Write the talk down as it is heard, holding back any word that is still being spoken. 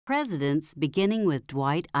presidents beginning with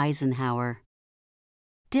Dwight Eisenhower.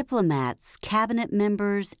 Diplomats, cabinet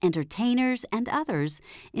members, entertainers, and others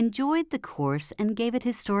enjoyed the course and gave it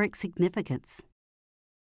historic significance.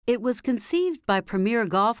 It was conceived by premier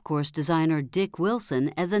golf course designer Dick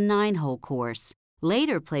Wilson as a 9-hole course,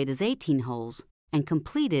 later played as 18 holes, and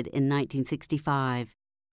completed in 1965.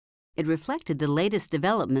 It reflected the latest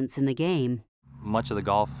developments in the game. Much of the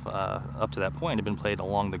golf up to that point had been played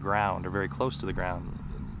along the ground or very close to the ground.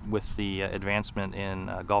 With the advancement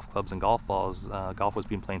in golf clubs and golf balls, golf was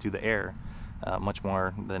being played through the air much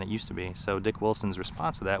more than it used to be. So Dick Wilson's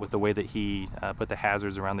response to that, with the way that he put the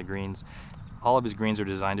hazards around the greens, all of his greens are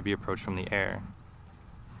designed to be approached from the air.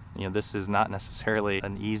 You know, this is not necessarily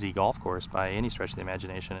an easy golf course by any stretch of the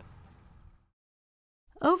imagination.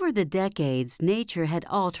 Over the decades, nature had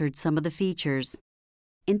altered some of the features.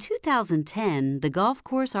 In 2010, the golf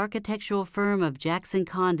course architectural firm of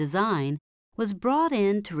Jackson-Kahn Design was brought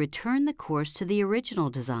in to return the course to the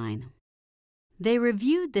original design. They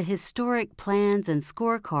reviewed the historic plans and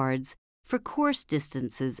scorecards for course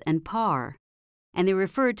distances and par, and they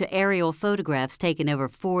referred to aerial photographs taken over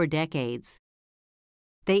 4 decades.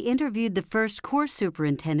 They interviewed the first course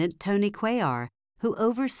superintendent, Tony Cuellar, who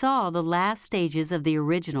oversaw the last stages of the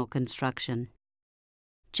original construction.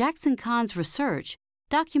 Jackson-Kahn's research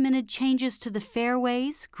documented changes to the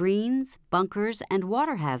fairways, greens, bunkers, and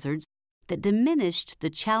water hazards that diminished the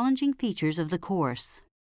challenging features of the course.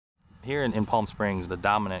 Here in Palm Springs, the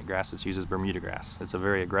dominant grass that's used is Bermuda grass. It's a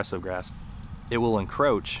very aggressive grass. It will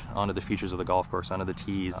encroach onto the features of the golf course, onto the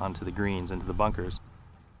tees, onto the greens, into the bunkers.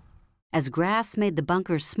 As grass made the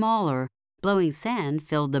bunkers smaller, blowing sand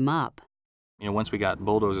filled them up. You know, once we got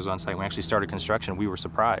bulldozers on site, we actually started construction, we were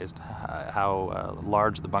surprised how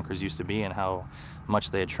large the bunkers used to be and how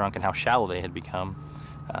much they had shrunk and how shallow they had become.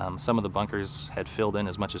 Some of the bunkers had filled in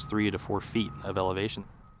as much as 3 to 4 feet of elevation.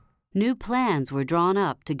 New plans were drawn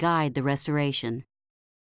up to guide the restoration.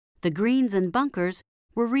 The greens and bunkers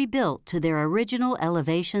were rebuilt to their original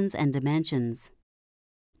elevations and dimensions.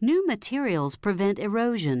 New materials prevent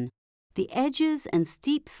erosion. The edges and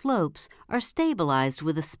steep slopes are stabilized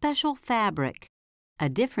with a special fabric. A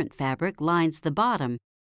different fabric lines the bottom,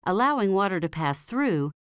 allowing water to pass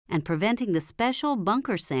through and preventing the special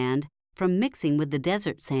bunker sand from mixing with the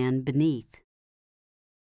desert sand beneath.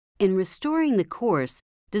 In restoring the course,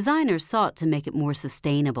 designers sought to make it more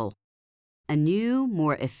sustainable. A new,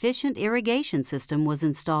 more efficient irrigation system was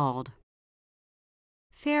installed.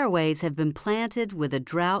 Fairways have been planted with a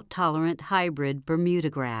drought-tolerant hybrid Bermuda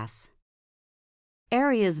grass.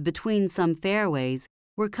 Areas between some fairways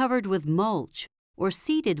were covered with mulch or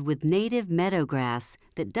seeded with native meadow grass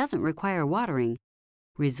that doesn't require watering,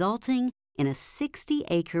 resulting in a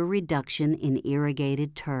 60-acre reduction in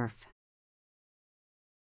irrigated turf.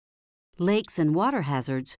 Lakes and water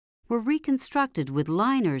hazards were reconstructed with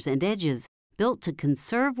liners and edges built to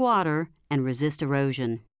conserve water and resist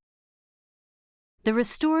erosion. The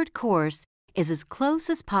restored course is as close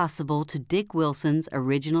as possible to Dick Wilson's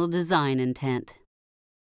original design intent.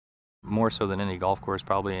 More so than any golf course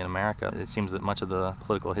probably in America, it seems that much of the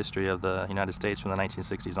political history of the United States from the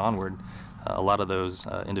 1960s onward, a lot of those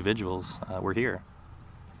individuals were here.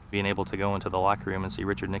 Being able to go into the locker room and see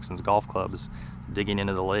Richard Nixon's golf clubs, digging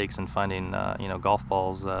into the lakes and finding golf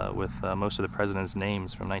balls with most of the president's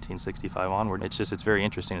names from 1965 onward, it's very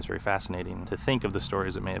interesting, it's very fascinating to think of the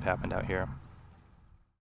stories that may have happened out here.